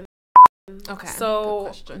question. Okay.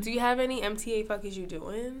 So, do you have any MTA fuck is you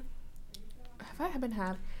doing? Have I been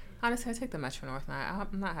having? Honestly, I take the Metro North now.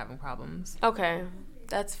 I'm not having problems. Okay.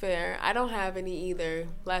 That's fair. I don't have any either.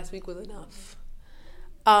 Last week was enough.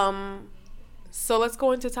 So let's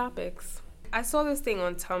go into topics. I saw this thing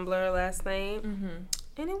on Tumblr last night, and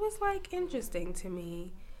it was like interesting to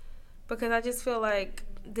me because I just feel like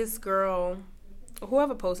this girl,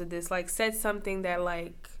 whoever posted this, like said something that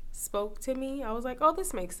like spoke to me. I was like, oh,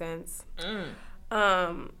 this makes sense.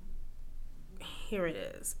 Here it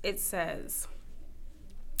is. It says,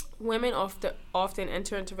 women often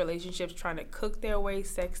enter into relationships trying to cook their way,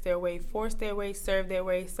 sex their way, force their way, serve their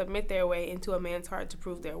way, submit their way into a man's heart to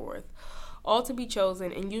prove their worth. All to be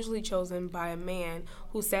chosen, and usually chosen by a man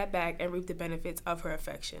who sat back and reaped the benefits of her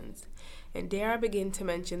affections. And dare I begin to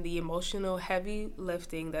mention the emotional heavy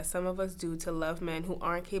lifting that some of us do to love men who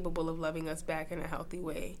aren't capable of loving us back in a healthy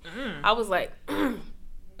way. I was like,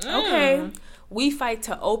 okay. We fight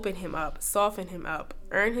to open him up, soften him up,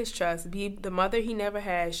 earn his trust, be the mother he never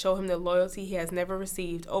had, show him the loyalty he has never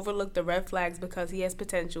received, overlook the red flags because he has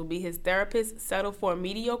potential, be his therapist, settle for a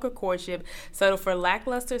mediocre courtship, settle for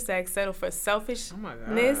lackluster sex, settle for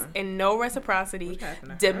selfishness and no reciprocity,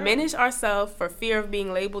 diminish ourselves for fear of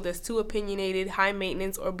being labeled as too opinionated, high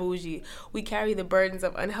maintenance, or bougie. We carry the burdens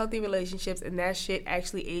of unhealthy relationships, and that shit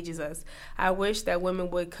actually ages us. I wish that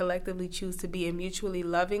women would collectively choose to be in mutually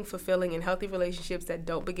loving, fulfilling, and healthy relationships that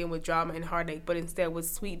don't begin with drama and heartache, but instead with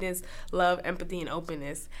sweetness, love, empathy, and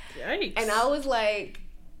openness. Yikes. And I was like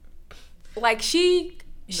she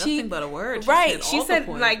nothing but a word. Right. She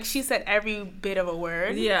said every bit of a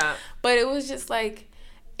word. Yeah. But it was just like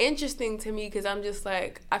interesting to me because I'm just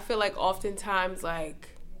like, I feel like oftentimes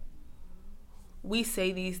like we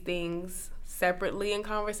say these things separately in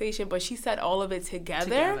conversation, but she said all of it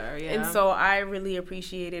together. Yeah. And so I really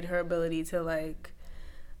appreciated her ability to like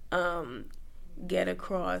get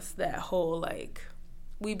across that whole like,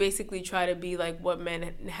 we basically try to be like what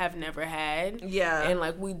men have never had. Yeah. And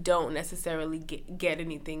like we don't necessarily get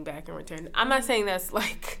anything back in return. I'm not saying that's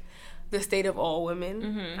like the state of all women.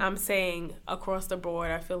 Mm-hmm. I'm saying across the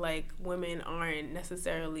board, I feel like women aren't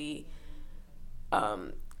necessarily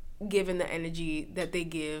given the energy that they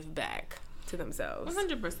give back to themselves.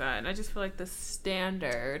 100%. I just feel like the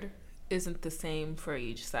standard isn't the same for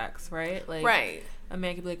each sex, right? Like, right. A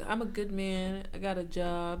man could be like, I'm a good man, I got a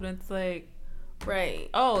job, and it's like, right.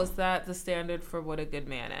 Oh, is that the standard for what a good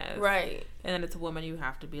man is? Right. And then it's a woman, you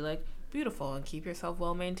have to be like beautiful and keep yourself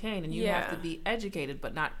well maintained, and you have to be educated,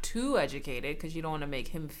 but not too educated because you don't want to make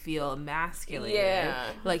him feel emasculated. Yeah.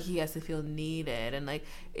 Like he has to feel needed, and like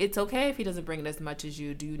it's okay if he doesn't bring it as much as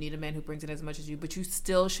you. Do you need a man who brings it as much as you? But you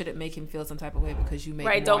still shouldn't make him feel some type of way because you make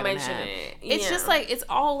right. More don't than mention him. It. It's just like it's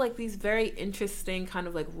all like these very interesting kind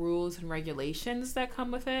of like rules and regulations that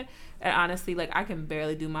come with it. And honestly, like I can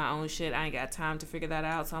barely do my own shit. I ain't got time to figure that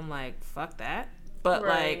out. So I'm like, fuck that. But,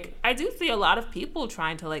 right. like, I do see a lot of people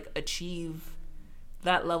trying to, like, achieve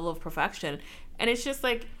that level of perfection. And it's just,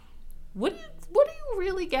 like, what are you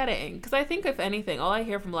really getting? Because I think, if anything, all I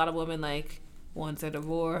hear from a lot of women, like, once they're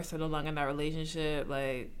divorced or no longer in that relationship,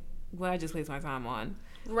 like, what I just waste my time on.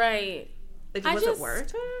 Right. Like, was it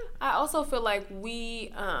worth it? I also feel like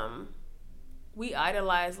we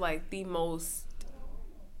idolize, like, the most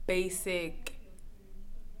basic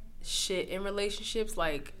shit in relationships.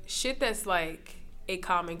 Like, shit that's, like, a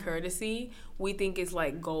common courtesy, we think is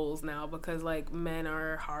like goals now because like men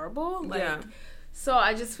are horrible. Like, yeah. So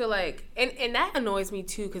I just feel like, and that annoys me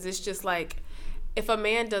too because it's just like if a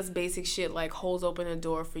man does basic shit like holds open a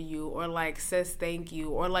door for you or like says thank you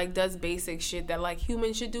or like does basic shit that like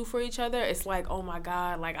humans should do for each other, it's like, oh my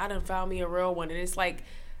God, like I done found me a real one. And it's like,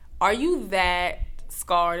 are you that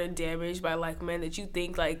scarred and damaged by like men that you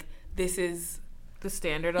think like this is the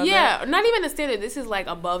standard of it? Yeah, not even the standard. This is like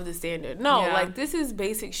above the standard. No, like this is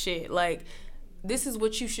basic shit. Like this is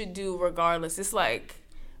what you should do regardless. It's like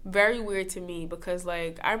very weird to me because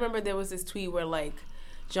like I remember there was this tweet where like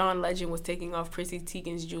John Legend was taking off Chrissy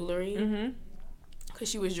Teigen's jewelry because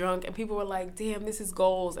she was drunk, and people were like, damn, this is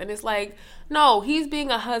goals. And it's like, no, he's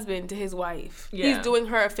being a husband to his wife. He's doing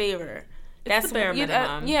her a favor. That's the bare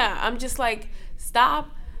minimum. I'm just like,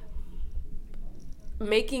 stop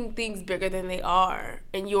making things bigger than they are,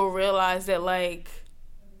 and you'll realize that like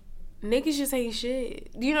niggas just ain't shit.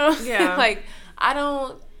 You know what I'm saying? Like I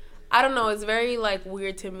don't know, it's very like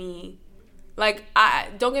weird to me. Like I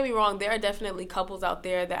don't get me wrong, there are definitely couples out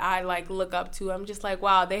there that I like look up to. I'm just like,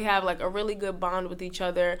 wow, they have like a really good bond with each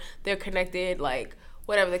other, they're connected, like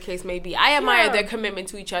whatever the case may be. I admire their commitment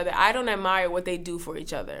to each other. I don't admire what they do for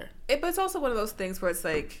each other. But it's also one of those things where it's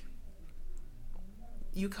like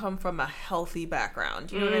you come from a healthy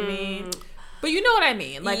background. You know what I mean? But you know what I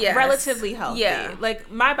mean? Like, relatively healthy. Yeah.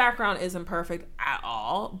 Like, my background isn't perfect at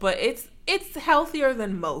all, but it's healthier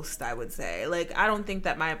than most, I would say. Like, I don't think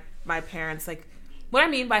that my parents, like, what I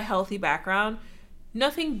mean by healthy background,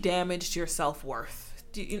 nothing damaged your self-worth.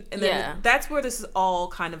 And then that's where this is all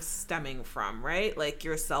kind of stemming from, right? Like,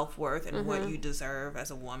 your self-worth and what you deserve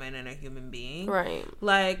as a woman and a human being. Right.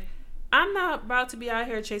 Like, I'm not about to be out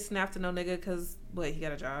here chasing after no nigga because, wait, he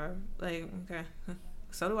got a job. Like, okay,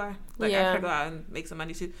 so do I. Like, I could go out and make some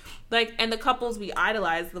money too. Like, and the couples we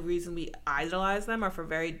idolize, the reason we idolize them are for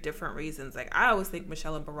very different reasons. Like, I always think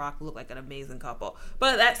Michelle and Barack look like an amazing couple.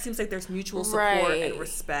 But that seems like there's mutual support and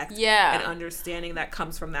respect and understanding that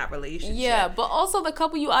comes from that relationship. Yeah, but also the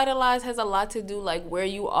couple you idolize has a lot to do, like, where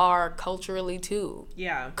you are culturally too.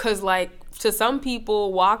 Yeah. Because, like, to some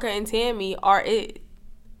people, Walker and Tammy are it.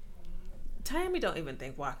 Tammy don't even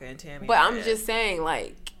think Walker and Tammy. But I'm just saying,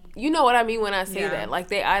 like, you know what I mean when I say that. Like,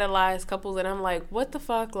 they idolize couples, and I'm like, what the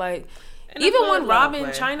fuck? Like, And even that's when what I love Robin and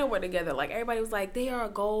with- China were together, like everybody was like, they are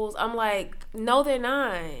goals. I'm like, no, they're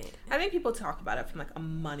not. I think people talk about it from like a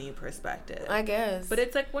money perspective. I guess. But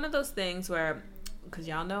it's like one of those things where, because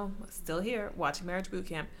y'all know, still here watching Marriage Boot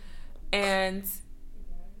Camp, and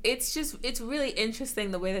it's really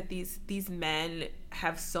interesting the way that these men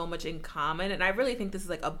have so much in common. And I really think this is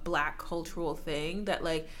like a Black cultural thing, that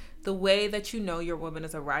like the way that you know your woman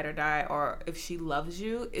is a ride or die, or if she loves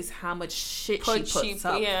you, is how much shit she puts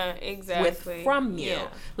up exactly. with from you. Yeah.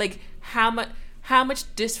 Like how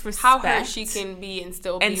much disrespect, how hurt she can be and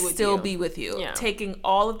still be with you. Yeah. Taking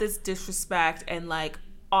all of this disrespect and like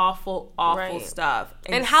awful Right. stuff,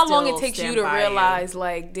 and how long still it takes you stand to by realize,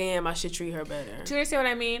 like, damn, I should treat her better. Do you understand what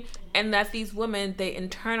I mean? And that these women, they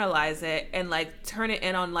internalize it and like turn it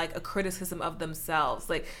in on like a criticism of themselves.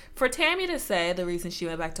 Like for Tammy to say the reason she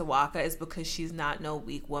went back to Waka is because she's not no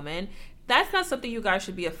weak woman, that's not something you guys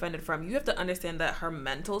should be offended from. You have to understand that her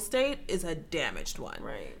mental state is a damaged one.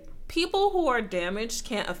 Right. People who are damaged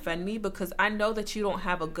can't offend me, because I know that you don't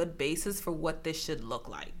have a good basis for what this should look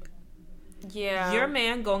like. Yeah. Your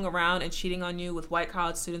man going around and cheating on you with white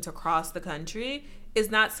college students across the country is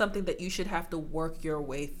not something that you should have to work your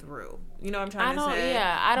way through. You know what I'm trying to say?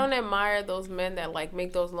 Yeah, I don't admire those men that like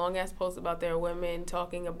make those long ass posts about their women,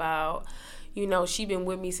 talking about, you know, she been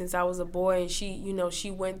with me since I was a boy, and she, you know, she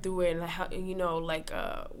went through it, and you know, like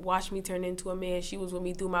watched me turn into a man. She was with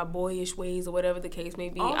me through my boyish ways, or whatever the case may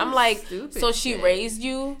be. All I'm this like, stupid so she shit. raised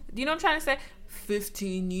you? You know what I'm trying to say?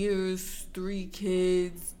 15 years, 3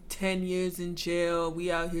 kids, 10 years in jail.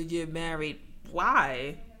 We out here get married.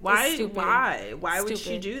 Why? Why? stupid. Why would she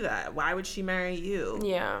Stupid. do that? Why would she marry you?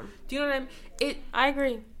 Yeah, Do you know what I mean? I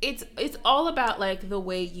agree. It's all about like the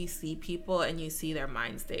way you see people and you see their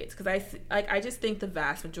mind states, because I just think the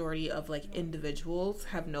vast majority of like individuals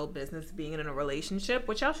have no business being in a relationship.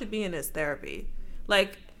 What y'all should be in is therapy.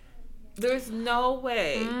 Like there's no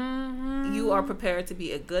way you are prepared to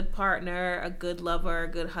be a good partner, a good lover, a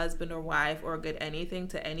good husband or wife, or a good anything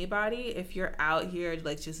to anybody if you're out here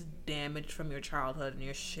like just damaged from your childhood and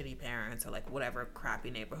your shitty parents, or like whatever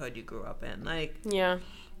crappy neighborhood you grew up in. Like Yeah.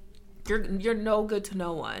 you're no good to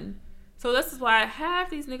no one. So this is why half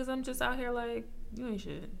these niggas, I'm just out here like, you ain't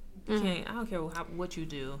shit. You can't. I don't care what you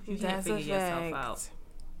do. You can't That's a figure yourself fact. out.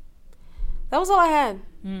 That was all I had.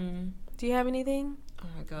 Do you have anything? Oh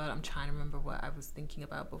my god, I'm trying to remember what I was thinking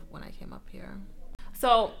about when I came up here.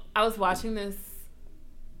 So I was watching this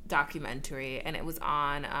documentary, and it was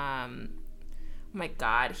on oh my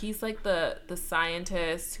god, he's like the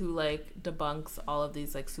scientist who like debunks all of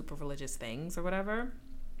these like super religious things or whatever.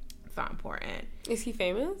 It's not important. Is he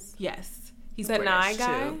famous? Yes, he's The British Nye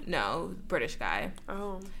guy? too. No, British guy.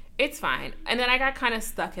 Oh. It's fine. And then I got kind of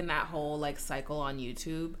stuck in that whole like cycle on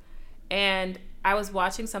YouTube, and I was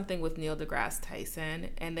watching something with Neil deGrasse Tyson,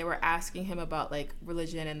 and they were asking him about like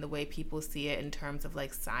religion and the way people see it in terms of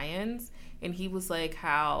like science. And he was like,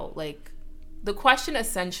 how like the question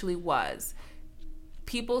essentially was,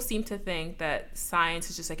 people seem to think that science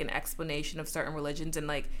is just like an explanation of certain religions, and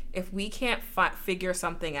like if we can't figure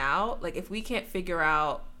something out, like if we can't figure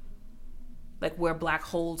out like where black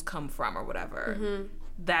holes come from or whatever,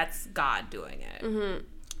 that's God doing it.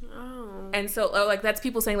 Oh. And so like that's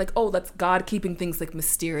people saying like, oh, that's God keeping things like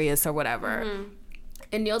mysterious or whatever.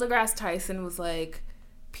 And Neil deGrasse Tyson was like,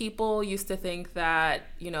 people used to think that,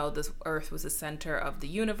 you know, this earth was the center of the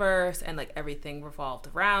universe and like everything revolved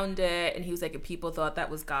around it. And he was like, and people thought that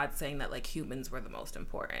was God saying that like humans were the most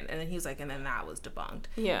important. And then he was like, and then that was debunked.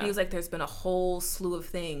 Yeah. And he was like, there's been a whole slew of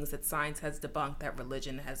things that science has debunked that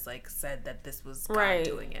religion has like said that this was God Right.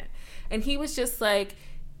 doing it. And he was just like,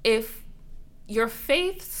 if your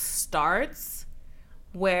faith starts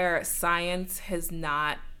where science has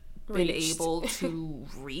not been Reached. able to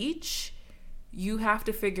reach, you have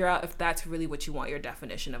to figure out if that's really what you want your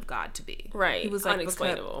definition of God to be. Right. He was like,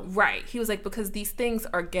 Unexplainable. Right. He was like, because these things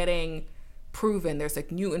are getting proven. There's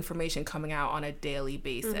like new information coming out on a daily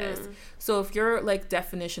basis. So if your like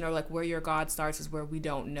definition or like where your God starts is where we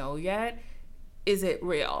don't know yet, is it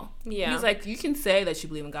real? Yeah. He's like, you can say that you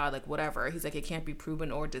believe in God, like whatever. He's like, it can't be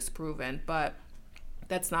proven or disproven, but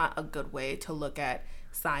that's not a good way to look at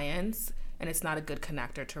science, and it's not a good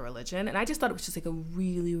connector to religion. And I just thought it was just like a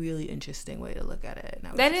really, really interesting way to look at it. And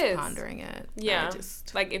I was That just is. pondering it. Yeah. I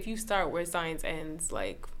just, Like if you start where science ends,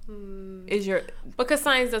 like is your, because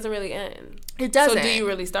science doesn't really end. it doesn't. So do you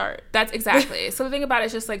really start? That's exactly. So the thing about it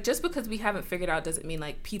is just like, just because we haven't figured out doesn't mean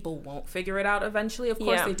like people won't figure it out eventually. Of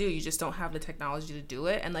course Yeah. they do. You just don't have the technology to do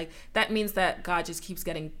it. And like that means that God just keeps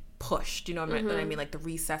getting pushed. You know what I mean? Like the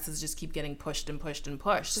recesses just keep getting pushed and pushed and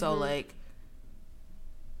pushed. So like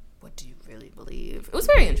what do you really believe? It was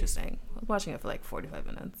very interesting. I was watching it for like 45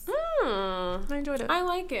 minutes. I enjoyed it. I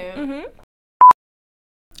like it. Mm-hmm.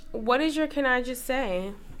 What is your can I just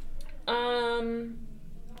say?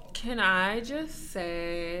 Can I just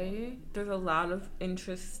say there's a lot of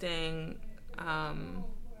interesting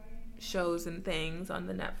shows and things on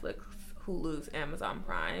the Netflix, Hulu's, Amazon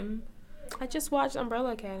Prime. I just watched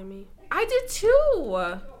Umbrella Academy. I did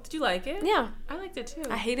too. Did you like it? Yeah. I liked it too.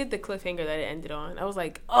 I hated the cliffhanger that it ended on. I was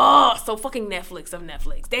like, oh, so fucking Netflix of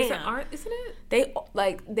Netflix. Damn. Isn't it?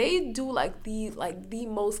 They do like the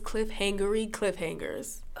most cliffhangery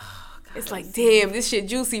cliffhangers. Oh, God, it's like, damn, this shit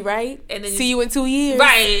juicy, right? And then see you in 2 years.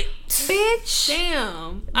 Right. Bitch.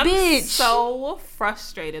 Damn. Bitch. I'm so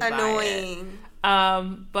frustrated Annoying. by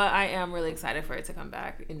it. But I am really excited for it to come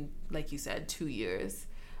back in, like you said, 2 years.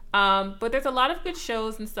 But there's a lot of good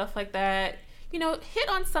shows and stuff like that. You know, hit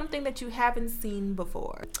on something that you haven't seen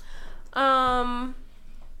before. My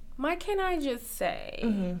can I just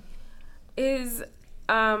say is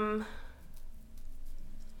I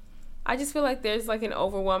just feel like there's like an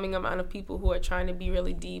overwhelming amount of people who are trying to be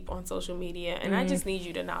really deep on social media, and I just need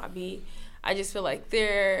you to not be. I just feel like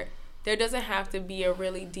there doesn't have to be a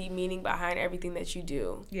really deep meaning behind everything that you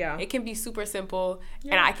do. Yeah. It can be super simple,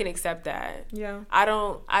 and I can accept that. Yeah. I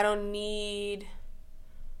don't need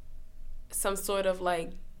some sort of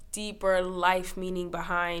like deeper life meaning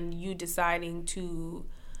behind you deciding to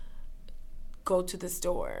go to the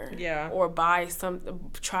store. Yeah. Or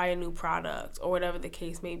try a new product or whatever the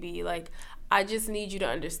case may be. Like, I just need you to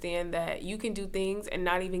understand that you can do things and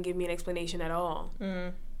not even give me an explanation at all.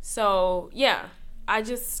 So, yeah. I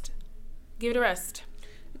just give it a rest.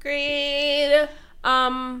 Agreed.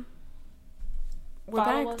 We're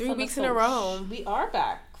back 3 weeks in a row. We are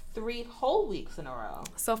back 3 whole weeks in a row.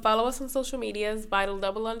 So follow us on social medias,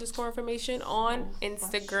 Vital_information on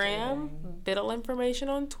Instagram, Vital Information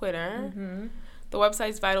on Twitter. The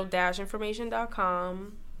website's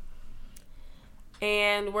vital-information.com.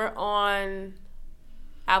 And we're on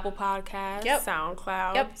Apple Podcasts,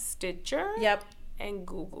 SoundCloud, Stitcher, and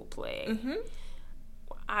Google Play.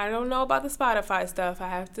 I don't know about the Spotify stuff. I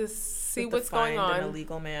have to see what's going on. An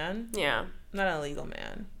illegal man. Yeah. Not an illegal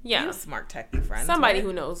man. Yeah. You have smart techie friends. Somebody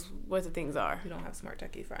who knows what the things are. We don't have smart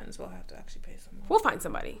techie friends. We'll have to actually pay someone. We'll find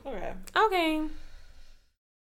somebody. Okay. Okay.